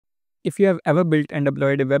If you have ever built and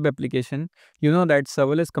deployed a web application, you know that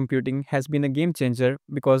serverless computing has been a game changer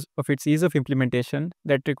because of its ease of implementation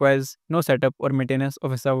that requires no setup or maintenance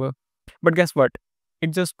of a server. But guess what?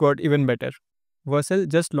 It just got even better. Vercel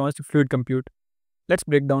just launched Fluid Compute. Let's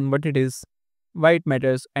break down what it is, why it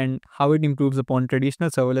matters, and how it improves upon traditional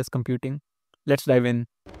serverless computing. Let's dive in.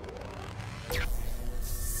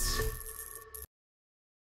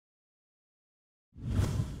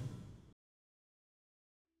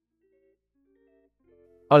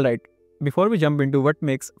 Alright, before we jump into what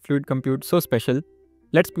makes Fluid Compute so special,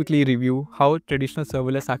 let's quickly review how traditional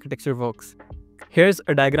serverless architecture works. Here's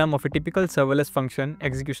a diagram of a typical serverless function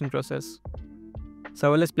execution process.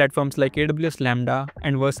 Serverless platforms like AWS Lambda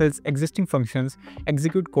and Vercel's existing functions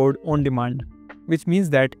execute code on demand, which means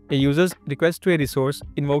that a user's request to a resource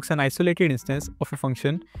invokes an isolated instance of a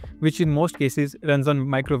function, which in most cases runs on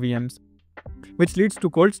micro VMs, which leads to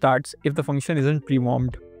cold starts if the function isn't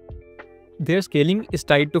pre-warmed. Their scaling is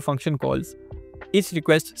tied to function calls. Each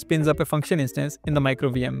request spins up a function instance in the micro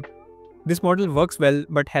VM. This model works well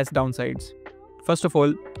but has downsides. First of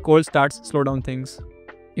all, cold starts slow down things.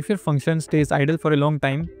 If your function stays idle for a long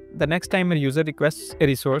time, the next time a user requests a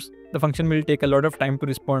resource, the function will take a lot of time to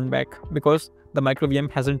respond back because the micro VM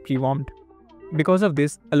hasn't pre-warmed. Because of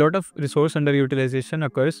this, a lot of resource underutilization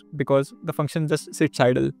occurs because the function just sits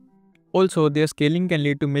idle. Also, their scaling can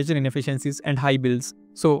lead to major inefficiencies and high bills.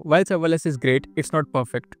 So, while serverless is great, it's not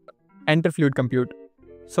perfect. Enter Fluid Compute.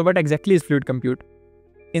 So, what exactly is Fluid Compute?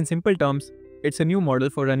 In simple terms, it's a new model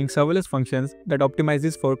for running serverless functions that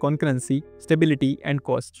optimizes for concurrency, stability, and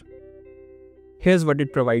cost. Here's what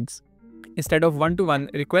it provides. Instead of one-to-one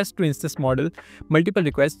request to instance model, multiple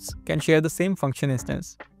requests can share the same function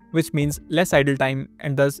instance, which means less idle time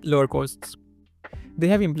and thus lower costs. They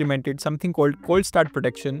have implemented something called cold start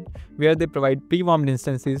protection, where they provide pre-warmed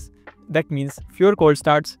instances. That means fewer cold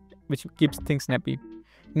starts, which keeps things snappy.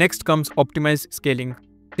 Next comes optimized scaling.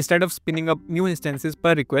 Instead of spinning up new instances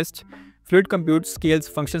per request, Fluid Compute scales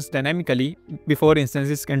functions dynamically before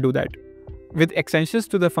instances can do that. With extensions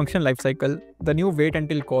to the function lifecycle, the new wait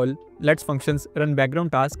until call lets functions run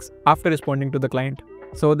background tasks after responding to the client.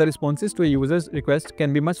 So the responses to a user's request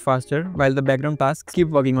can be much faster while the background tasks keep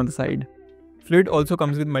working on the side. Fluid also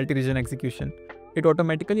comes with multi-region execution. It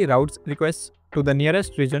automatically routes requests to the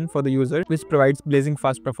nearest region for the user, which provides blazing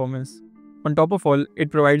fast performance. On top of all,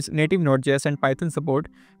 it provides native Node.js and Python support,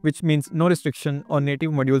 which means no restriction on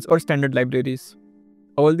native modules or standard libraries.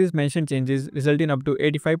 All these mentioned changes result in up to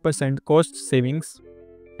 85% cost savings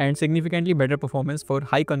and significantly better performance for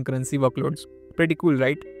high concurrency workloads. Pretty cool,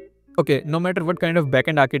 right? Okay, no matter what kind of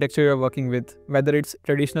backend architecture you're working with, whether it's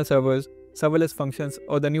traditional servers, serverless functions,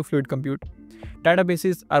 or the new Fluid Compute,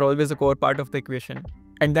 databases are always a core part of the equation.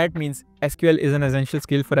 And that means SQL is an essential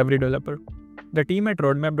skill for every developer. The team at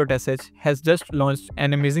roadmap.sh has just launched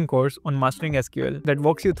an amazing course on mastering SQL that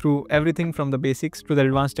walks you through everything from the basics to the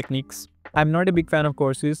advanced techniques. I'm not a big fan of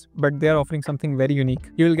courses, but they are offering something very unique.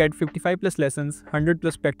 You will get 55 plus lessons, 100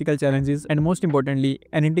 plus practical challenges, and most importantly,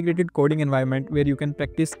 an integrated coding environment where you can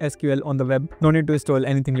practice SQL on the web. No need to install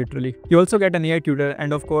anything literally. You also get an AI tutor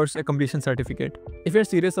and of course a completion certificate. If you're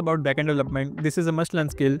serious about backend development, this is a must-learn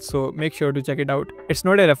skill, so make sure to check it out. It's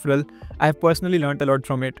not a referral. I have personally learned a lot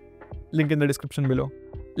from it. Link in the description below.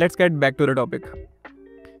 Let's get back to the topic.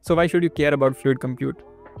 So why should you care about Fluid Compute?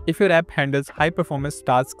 If your app handles high performance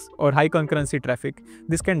tasks or high concurrency traffic,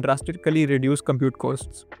 this can drastically reduce compute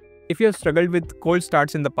costs. If you have struggled with cold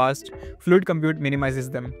starts in the past, Fluid Compute minimizes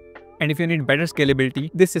them. And if you need better scalability,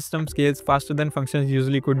 this system scales faster than functions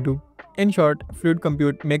usually could do. In short, Fluid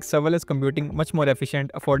Compute makes serverless computing much more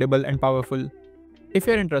efficient, affordable, and powerful. If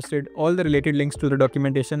you're interested, all the related links to the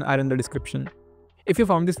documentation are in the description. If you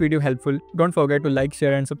found this video helpful, don't forget to like,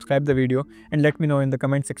 share, and subscribe the video, and let me know in the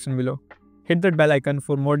comment section below. Hit that bell icon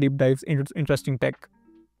for more deep dives into interesting tech.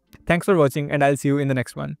 Thanks for watching, and I'll see you in the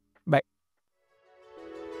next one. Bye.